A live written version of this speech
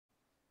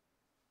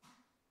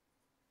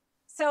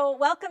So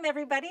welcome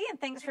everybody, and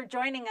thanks for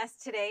joining us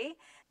today.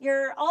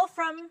 You're all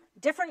from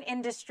different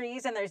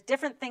industries and there's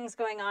different things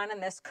going on in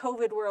this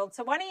COVID world.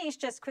 So why don't you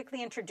just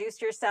quickly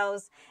introduce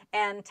yourselves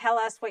and tell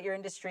us what your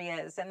industry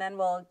is, and then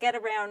we'll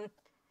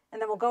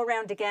go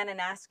around again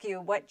and ask you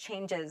what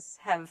changes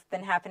have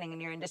been happening in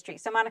your industry.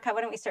 So Monica,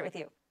 why don't we start with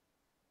you?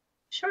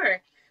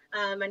 Sure.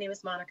 My name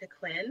is Monica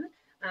Quinn.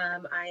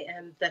 I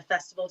am the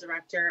festival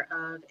director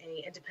of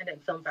an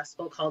independent film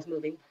festival called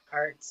Moving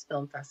Parts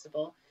Film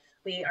Festival.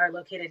 We are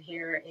located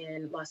here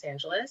in Los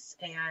Angeles,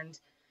 and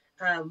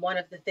one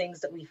of the things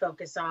that we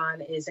focus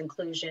on is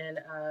inclusion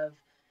of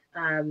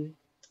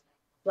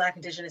Black,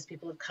 Indigenous,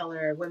 people of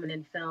color, women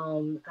in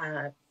film,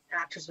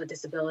 actors with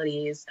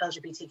disabilities,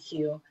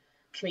 LGBTQ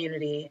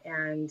community,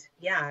 and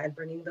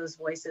bringing those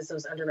voices,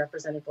 those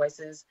underrepresented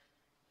voices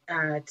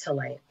to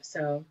light.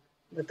 So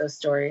with those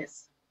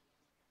stories.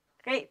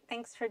 Great,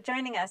 thanks for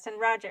joining us. And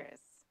Rogers.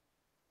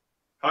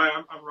 Hi,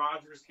 I'm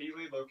Rogers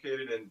Healy,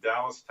 located in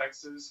Dallas,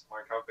 Texas.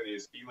 My company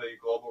is Healy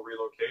Global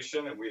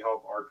Relocation, and we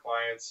help our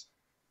clients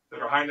that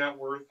are high net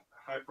worth,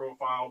 high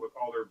profile with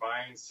all their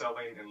buying,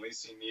 selling, and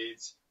leasing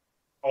needs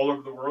all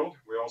over the world.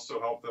 We also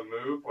help them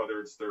move,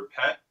 whether it's their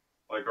pet,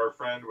 like our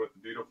friend with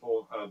the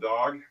beautiful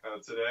dog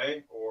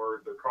today,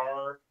 or their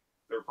car,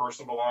 their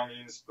personal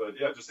belongings. But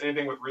yeah, just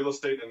anything with real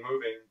estate and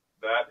moving,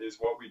 that is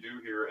what we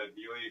do here at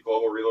Healy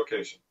Global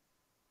Relocation.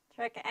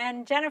 Terrific.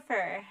 And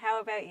Jennifer,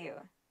 how about you?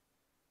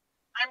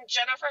 I'm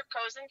Jennifer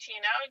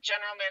Cosentino,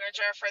 General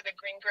Manager for the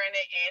Green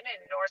Granite Inn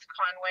in North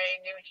Conway,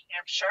 New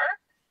Hampshire.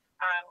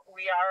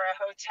 We are a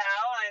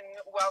hotel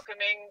and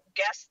welcoming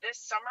guests this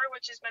summer,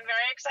 which has been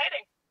very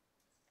exciting.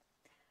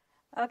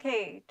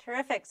 Okay,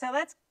 terrific. So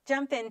let's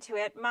jump into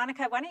it.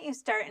 Monica, why don't you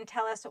start and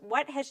tell us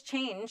what has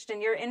changed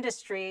in your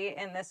industry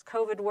in this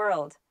COVID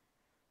world?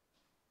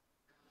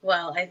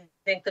 Well, I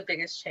think the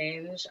biggest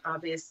change,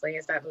 obviously,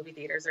 is that movie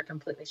theaters are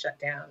completely shut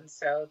down.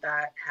 So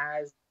that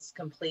has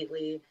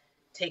completely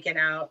taken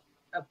out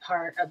a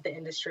part of the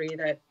industry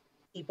that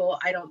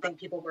I don't think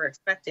people were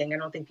expecting. I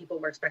don't think people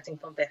were expecting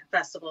film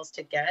festivals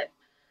to get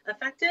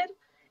affected.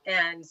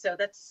 And so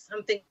that's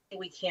something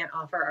we can't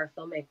offer our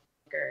filmmakers.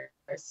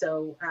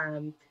 So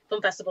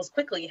film festivals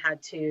quickly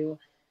had to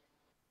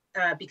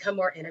become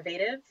more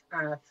innovative,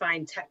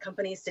 find tech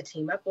companies to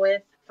team up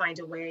with, find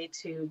a way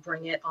to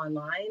bring it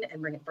online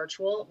and bring it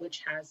virtual,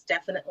 which has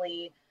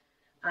definitely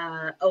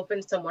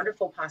opened some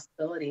wonderful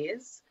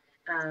possibilities.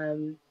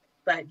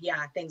 But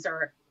yeah, things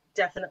are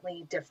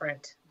definitely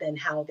different than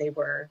how they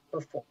were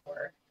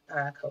before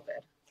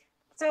COVID.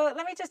 So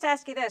let me just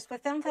ask you this.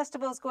 With film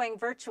festivals going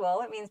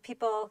virtual, it means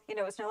people,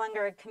 it's no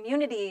longer a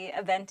community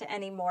event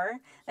anymore.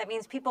 That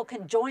means people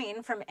can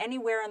join from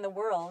anywhere in the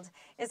world.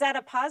 Is that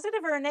a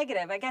positive or a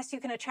negative? I guess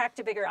you can attract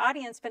a bigger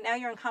audience, but now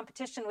you're in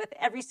competition with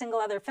every single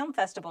other film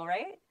festival,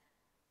 right?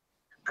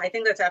 I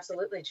think that's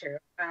absolutely true.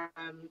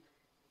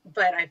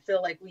 But I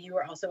feel like you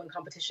were also in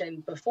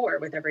competition before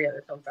with every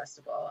other film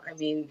festival. I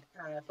mean,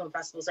 film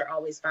festivals are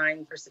always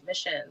vying for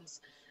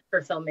submissions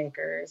for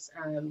filmmakers.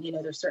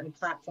 There's certain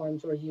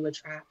platforms where you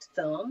attract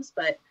films,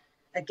 but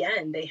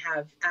again, they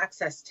have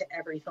access to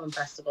every film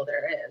festival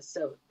there is.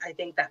 So I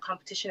think that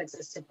competition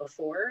existed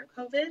before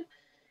COVID.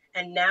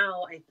 And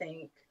now I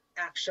think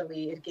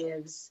actually it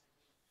gives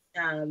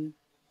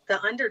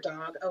the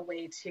underdog a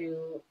way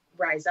to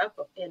rise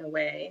up in a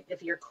way.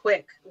 If you're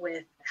quick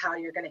with how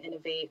you're going to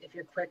innovate, if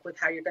you're quick with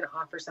how you're going to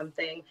offer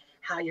something,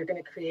 how you're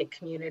going to create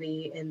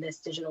community in this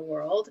digital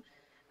world,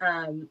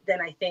 then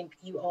I think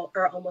you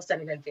are almost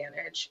at an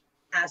advantage,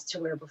 as to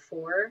where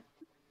before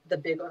the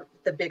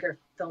bigger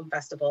film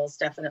festivals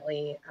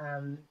definitely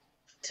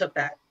took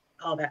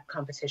all that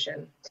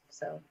competition.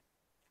 So,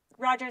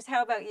 Rogers,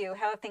 how about you?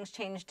 How have things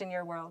changed in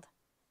your world?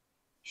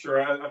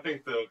 Sure. I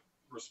think the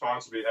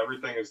response would be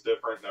everything is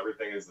different and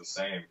everything is the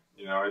same.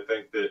 I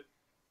think that,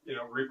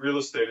 real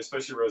estate,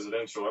 especially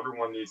residential,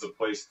 everyone needs a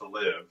place to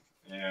live.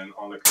 And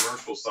on the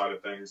commercial side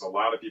of things, a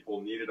lot of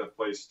people needed a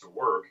place to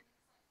work.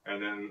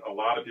 And then a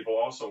lot of people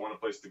also want a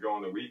place to go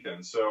on the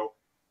weekend. So,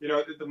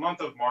 the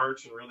month of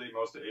March and really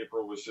most of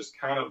April was just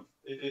kind of,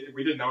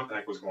 we didn't know what the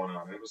heck was going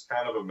on. It was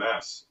kind of a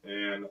mess.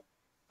 And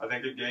I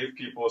think it gave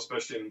people,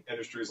 especially in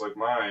industries like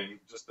mine,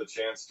 just the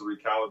chance to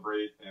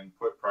recalibrate and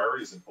put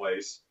priorities in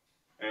place.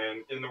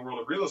 And in the world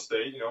of real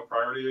estate,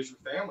 priority is your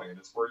family and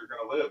it's where you're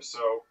going to live.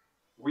 So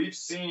we've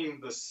seen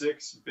the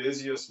 6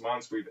 busiest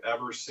months we've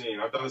ever seen.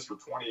 I've done this for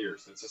 20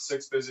 years. It's the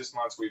 6 busiest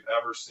months we've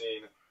ever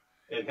seen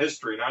in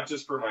history, not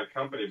just for my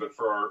company, but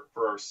for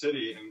our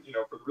city and,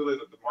 for really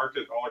the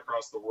market all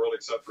across the world,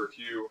 except for a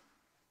few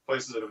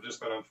places that have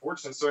just been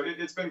unfortunate. So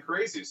it's been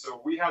crazy.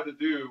 So we had to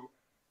do,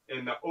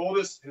 in the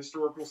oldest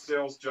historical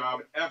sales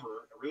job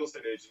ever, a real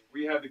estate agent,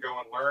 we had to go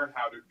and learn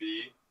how to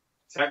be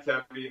tech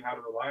heavy and how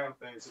to rely on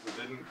things that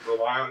we didn't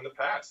rely on in the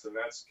past. And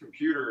that's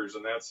computers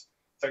and that's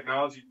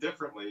technology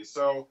differently.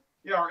 So,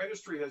 our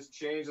industry has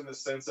changed in the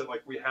sense that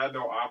we had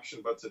no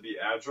option but to be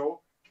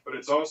agile. But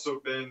it's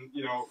also been,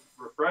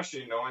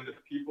 refreshing knowing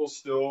that people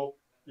still,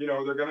 they're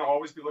going to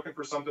always be looking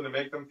for something to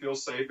make them feel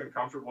safe and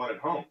comfortable and at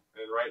home.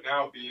 And right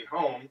now, being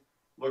home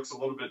looks a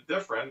little bit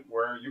different,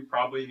 where you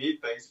probably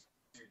need things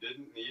you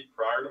didn't need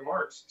prior to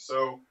March.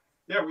 So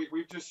yeah,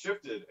 we've just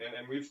shifted,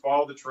 and we've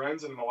followed the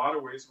trends, and in a lot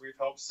of ways we've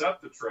helped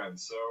set the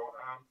trends. So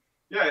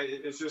yeah,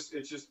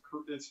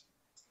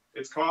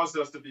 it's caused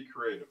us to be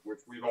creative, which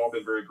we've all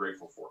been very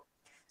grateful for.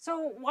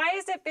 So why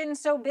has it been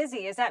so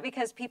busy? Is that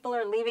because people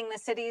are leaving the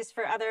cities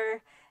for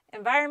other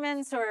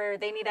environments, or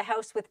they need a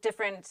house with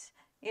different,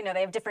 they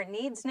have different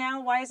needs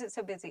now? Why is it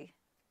so busy?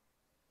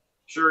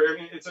 Sure. I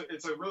mean, it's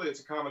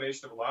a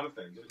combination of a lot of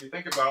things. If you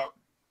think about,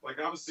 like,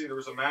 obviously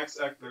there's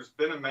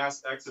been a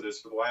mass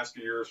exodus for the last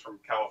few years from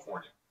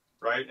California,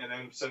 right? And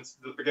then since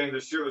the beginning of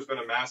this year, there's been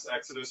a mass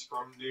exodus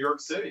from New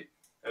York City.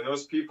 And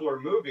those people are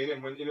moving,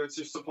 and when, it's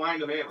just supply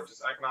and demand, which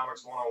is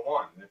economics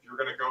 101. And if you're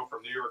going to go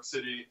from New York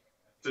City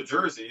to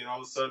Jersey, and all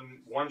of a sudden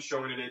one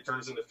showing today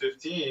turns into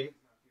 15,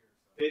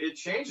 it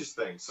changes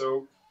things.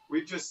 So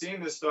we've just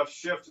seen this stuff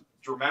shift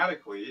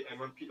dramatically. And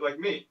when people like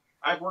me,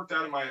 I've worked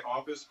out of my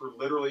office for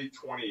literally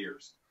 20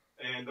 years.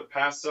 And the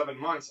past 7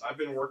 months, I've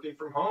been working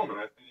from home. And,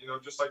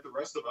 just like the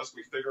rest of us,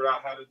 we figured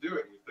out how to do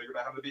it. We figured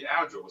out how to be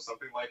agile with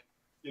something like,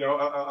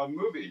 a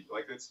movie,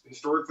 like it's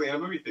historically in a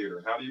movie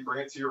theater. How do you bring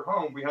it to your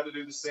home? We had to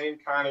do the same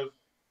kind of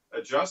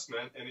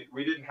adjustment, and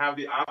we didn't have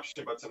the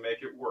option but to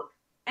make it work.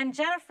 And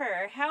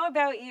Jennifer, how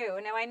about you?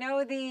 Now, I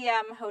know the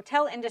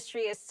hotel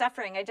industry is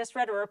suffering. I just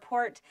read a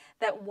report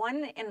that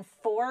 1 in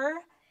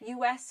 4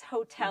 U.S.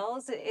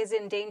 hotels is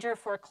in danger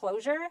for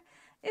closure.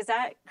 Is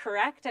that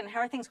correct? And how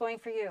are things going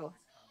for you?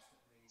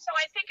 So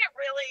I think it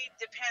really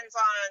depends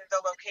on the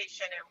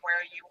location and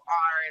where you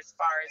are as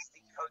far as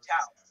the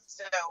hotels.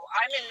 So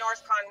I'm in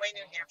North Conway,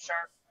 New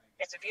Hampshire.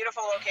 It's a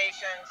beautiful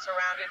location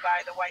surrounded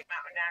by the White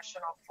Mountain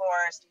National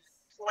Forest,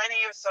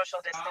 plenty of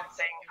social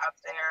distancing up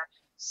there.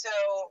 So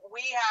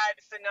we had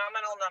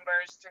phenomenal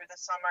numbers through the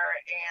summer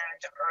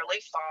and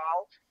early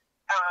fall.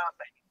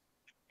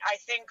 I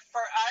think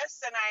for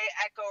us, and I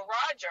echo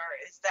Roger,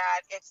 is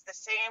that it's the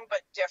same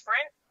but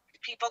different.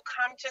 People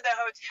come to the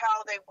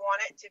hotel, they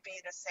want it to be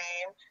the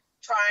same,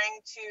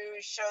 trying to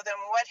show them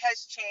what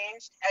has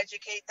changed,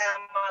 educate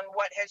them on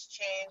what has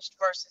changed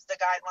versus the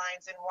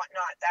guidelines and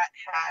whatnot that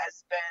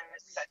has been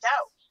set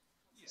out.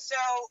 So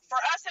for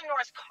us in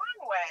North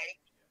Conway,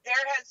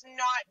 there has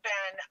not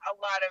been a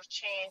lot of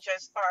change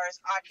as far as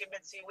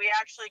occupancy. We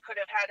actually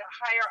could have had a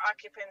higher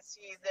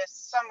occupancy this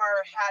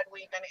summer had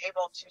we been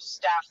able to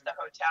staff the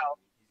hotel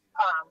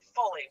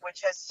fully,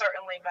 which has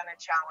certainly been a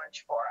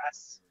challenge for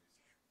us.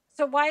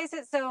 So why is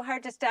it so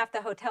hard to staff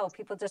the hotel?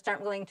 People just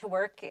aren't willing to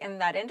work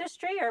in that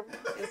industry, or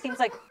it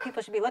seems like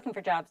people should be looking for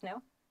jobs, no?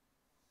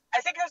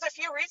 I think there's a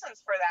few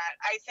reasons for that.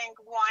 I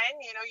think one,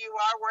 you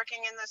are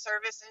working in the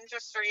service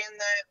industry in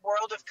the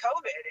world of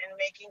COVID and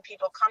making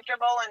people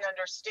comfortable and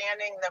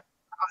understanding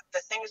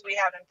the things we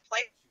have in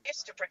place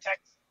to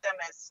protect them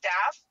as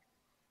staff.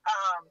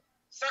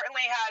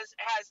 Certainly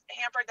has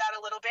hampered that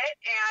a little bit.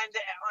 And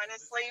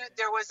honestly,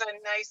 there was a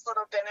nice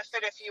little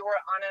benefit if you were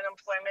on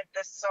unemployment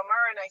this summer.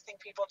 And I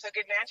think people took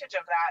advantage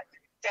of that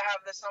to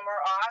have the summer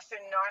off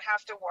and not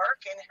have to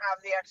work and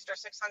have the extra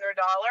 $600.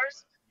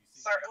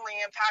 Certainly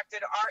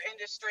impacted our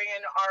industry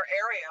in our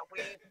area.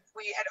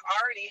 We had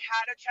already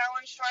had a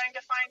challenge trying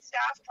to find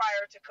staff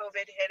prior to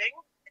COVID hitting.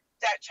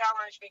 That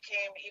challenge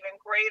became even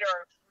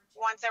greater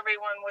once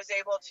everyone was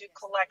able to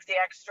collect the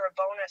extra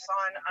bonus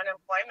on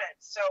unemployment.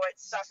 So it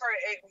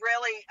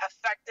really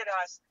affected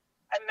us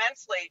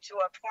immensely to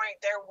a point.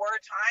 There were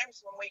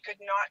times when we could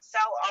not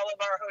sell all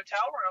of our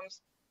hotel rooms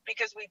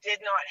because we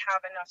did not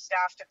have enough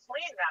staff to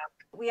clean them.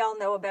 We all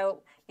know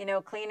about,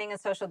 cleaning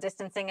and social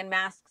distancing and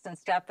masks and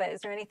stuff, but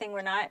is there anything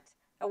we're not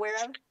aware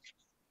of?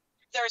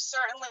 There's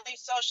certainly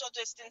social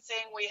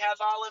distancing. We have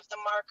all of the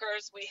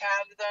markers. We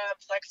have the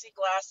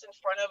plexiglass in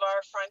front of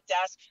our front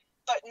desk.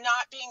 But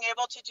not being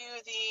able to do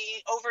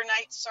the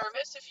overnight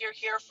service if you're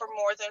here for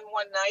more than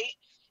one night,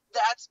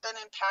 that's been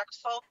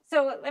impactful.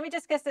 So let me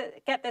just get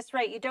this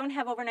right. You don't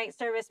have overnight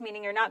service,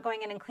 meaning you're not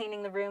going in and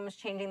cleaning the rooms,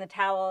 changing the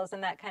towels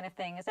and that kind of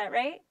thing. Is that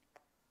right?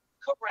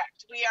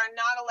 Correct. We are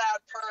not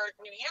allowed, per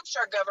New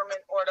Hampshire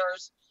government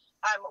orders,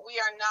 we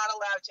are not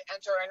allowed to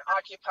enter an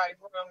occupied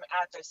room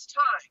at this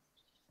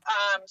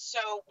time.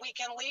 So we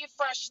can leave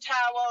fresh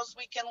towels,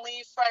 we can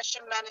leave fresh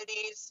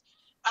amenities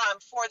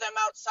for them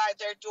outside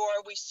their door.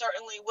 We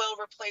certainly will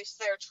replace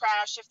their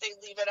trash. If they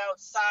leave it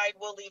outside,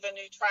 we'll leave a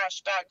new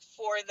trash bag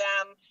for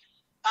them,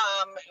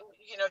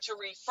 to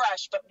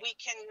refresh. But we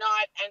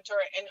cannot enter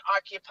an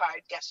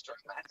occupied guest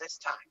room at this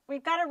time.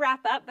 We've got to wrap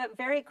up, but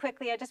very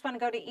quickly, I just want to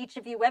go to each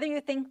of you, whether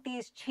you think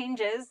these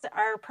changes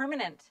are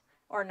permanent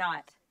or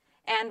not,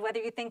 and whether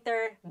you think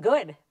they're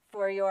good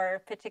for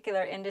your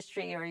particular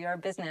industry or your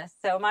business.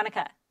 So,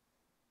 Monica.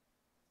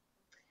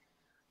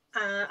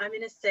 I'm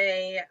going to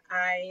say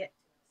I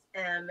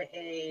am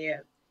a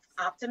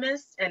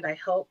optimist, and I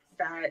hope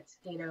that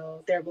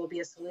there will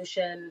be a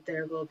solution,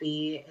 there will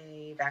be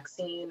a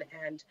vaccine,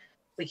 and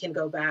we can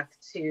go back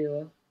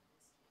to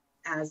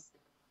as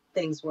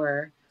things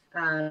were.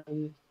 I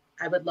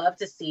would love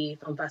to see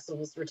film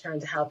festivals return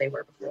to how they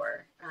were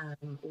before,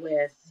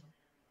 with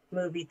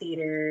movie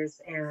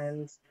theaters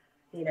and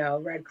you know,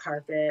 red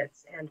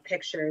carpets and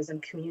pictures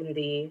and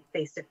community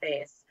face to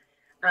face.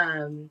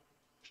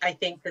 I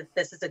think that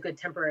this is a good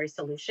temporary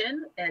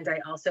solution. And I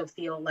also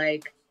feel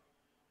like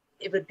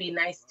it would be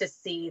nice to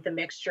see the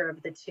mixture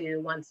of the two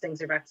once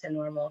things are back to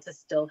normal, to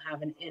still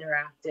have an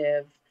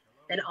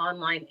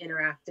online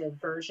interactive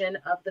version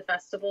of the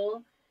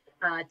festival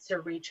to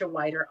reach a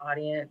wider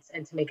audience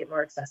and to make it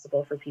more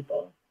accessible for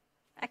people.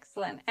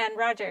 Excellent. And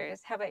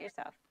Rogers, how about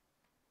yourself?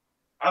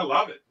 I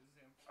love it.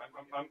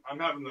 I'm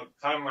having the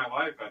time of my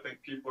life. I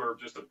think people are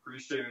just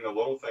appreciating the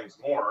little things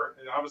more.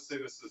 And obviously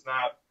this is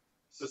not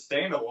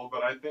sustainable,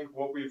 but I think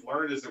what we've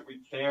learned is that we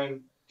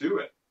can do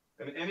it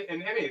in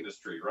any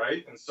industry,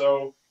 right? And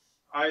so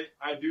I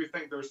do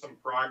think there's some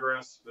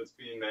progress that's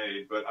being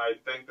made, but I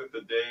think that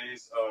the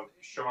days of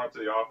showing up to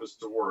the office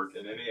to work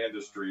in any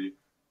industry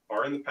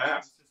are in the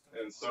past.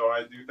 And so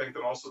I do think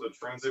that also the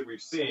trends that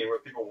we've seen, where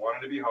people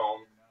wanting to be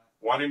home,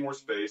 wanting more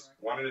space,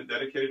 wanting a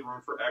dedicated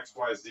room for X,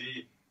 Y,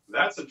 Z,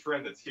 that's a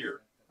trend that's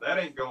here. That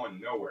ain't going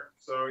nowhere.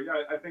 So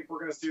yeah, I think we're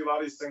going to see a lot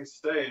of these things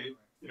stay,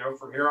 you know,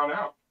 from here on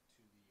out.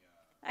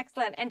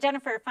 Excellent. And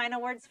Jennifer,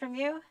 final words from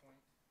you?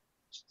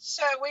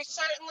 So we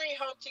certainly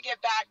hope to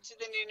get back to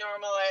the new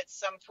normal at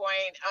some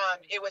point.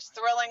 It was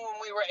thrilling when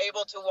we were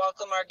able to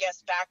welcome our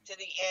guests back to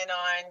the inn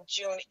on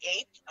June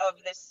 8th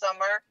of this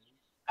summer.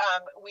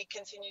 We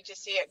continue to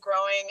see it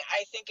growing.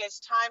 I think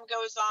as time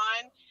goes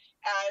on,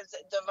 as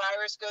the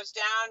virus goes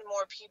down,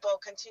 more people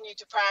continue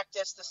to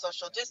practice the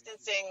social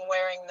distancing,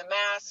 wearing the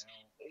mask,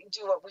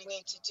 do what we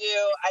need to do.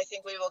 I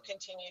think we will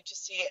continue to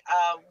see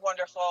a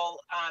wonderful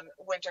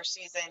winter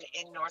season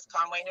in North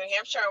Conway, New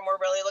Hampshire, and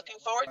we're really looking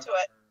forward to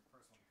it.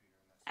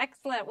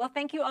 Excellent. Well,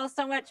 thank you all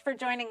so much for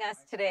joining us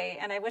today,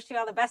 and I wish you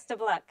all the best of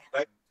luck.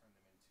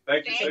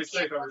 Thank you. Stay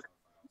safe, everyone.